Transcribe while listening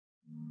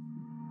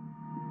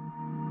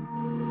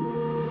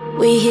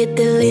We hit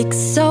the lick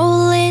so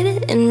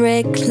lit and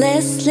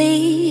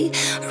recklessly,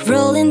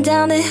 rolling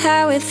down the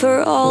highway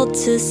for all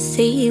to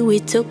see. We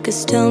took a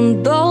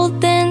stumble,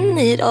 then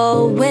it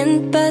all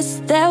went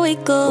bust. There we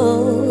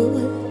go,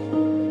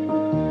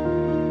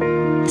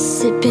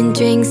 sipping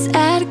drinks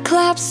at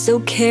clubs so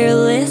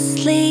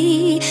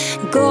carelessly,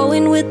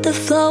 going with the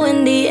flow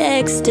and the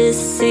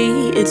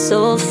ecstasy. It's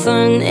all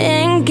fun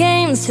and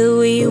games till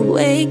we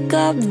wake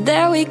up.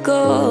 There we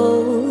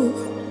go,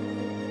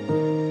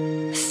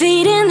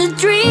 feeding the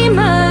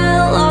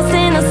dreamer, lost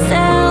in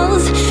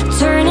ourselves,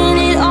 turning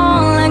it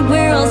on like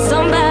we're on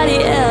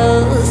somebody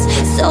else.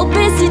 So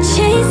busy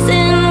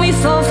chasing, we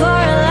fall for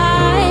a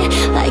lie,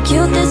 like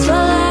youth is for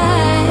life.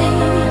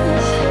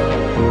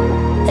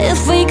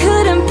 If we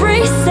could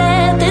embrace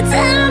it, that's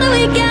how do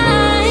we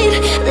guide.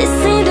 This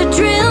ain't a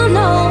drill,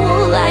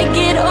 no, like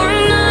it or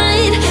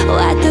not.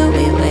 Why do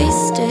we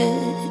waste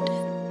it?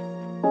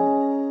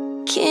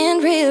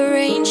 Can't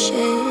rearrange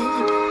it.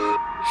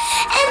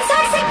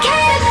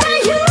 Intoxicated by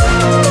you.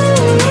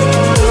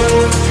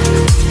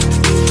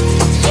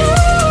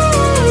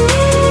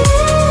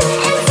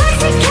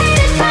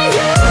 Intoxicated by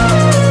you.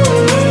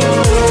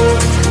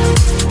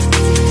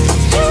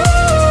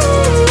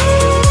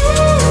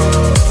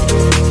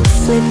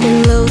 Flipping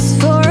lows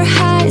for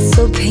highs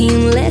so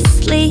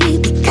painlessly,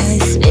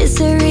 because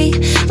misery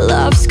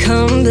loves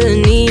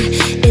company.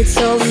 It's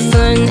all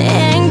fun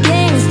and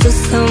games till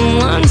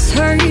someone's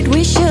hurt.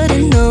 We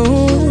shouldn't know,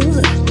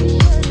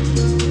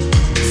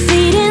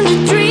 feeding the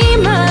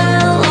dreamer,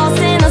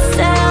 lost in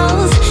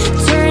ourselves,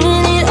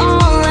 turning it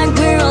on like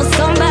we're on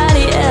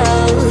somebody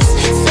else.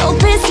 So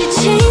busy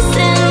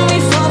chasing, we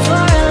fall for a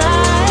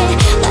lie,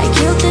 like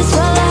youth is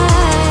for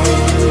life.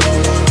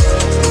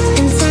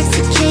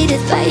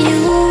 Intoxicated by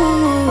youth.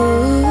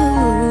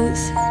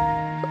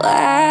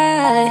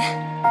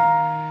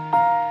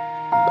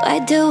 Why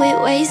do we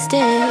waste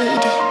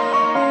it?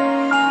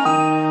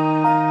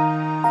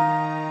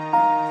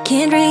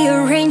 Can't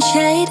rearrange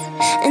it.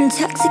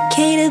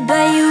 Intoxicated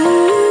by you,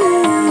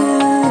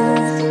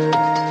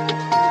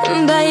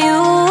 by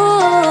you.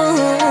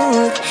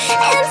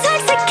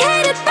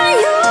 Intoxicated by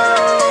you.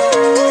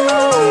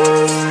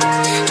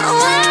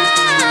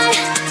 Why?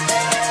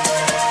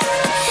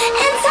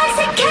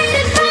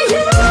 Intoxicated by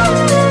you.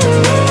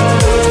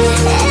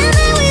 And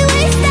then we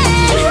waste it.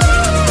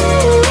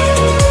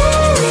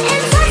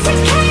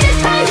 Intoxicated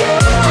by you.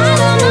 I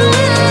don't know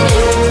why.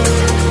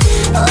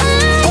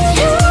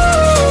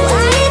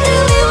 Why do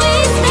we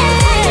waste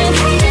it?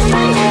 Intoxicated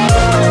by you.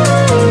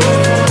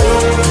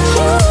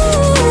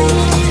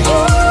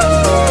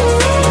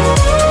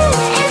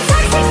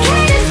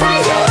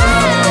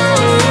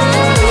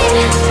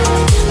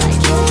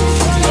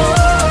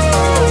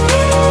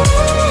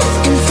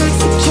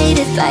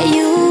 Intoxicated by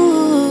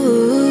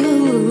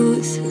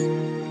youth.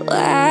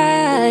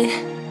 Why?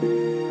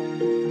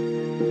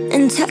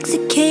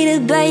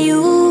 Intoxicated by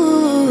youth.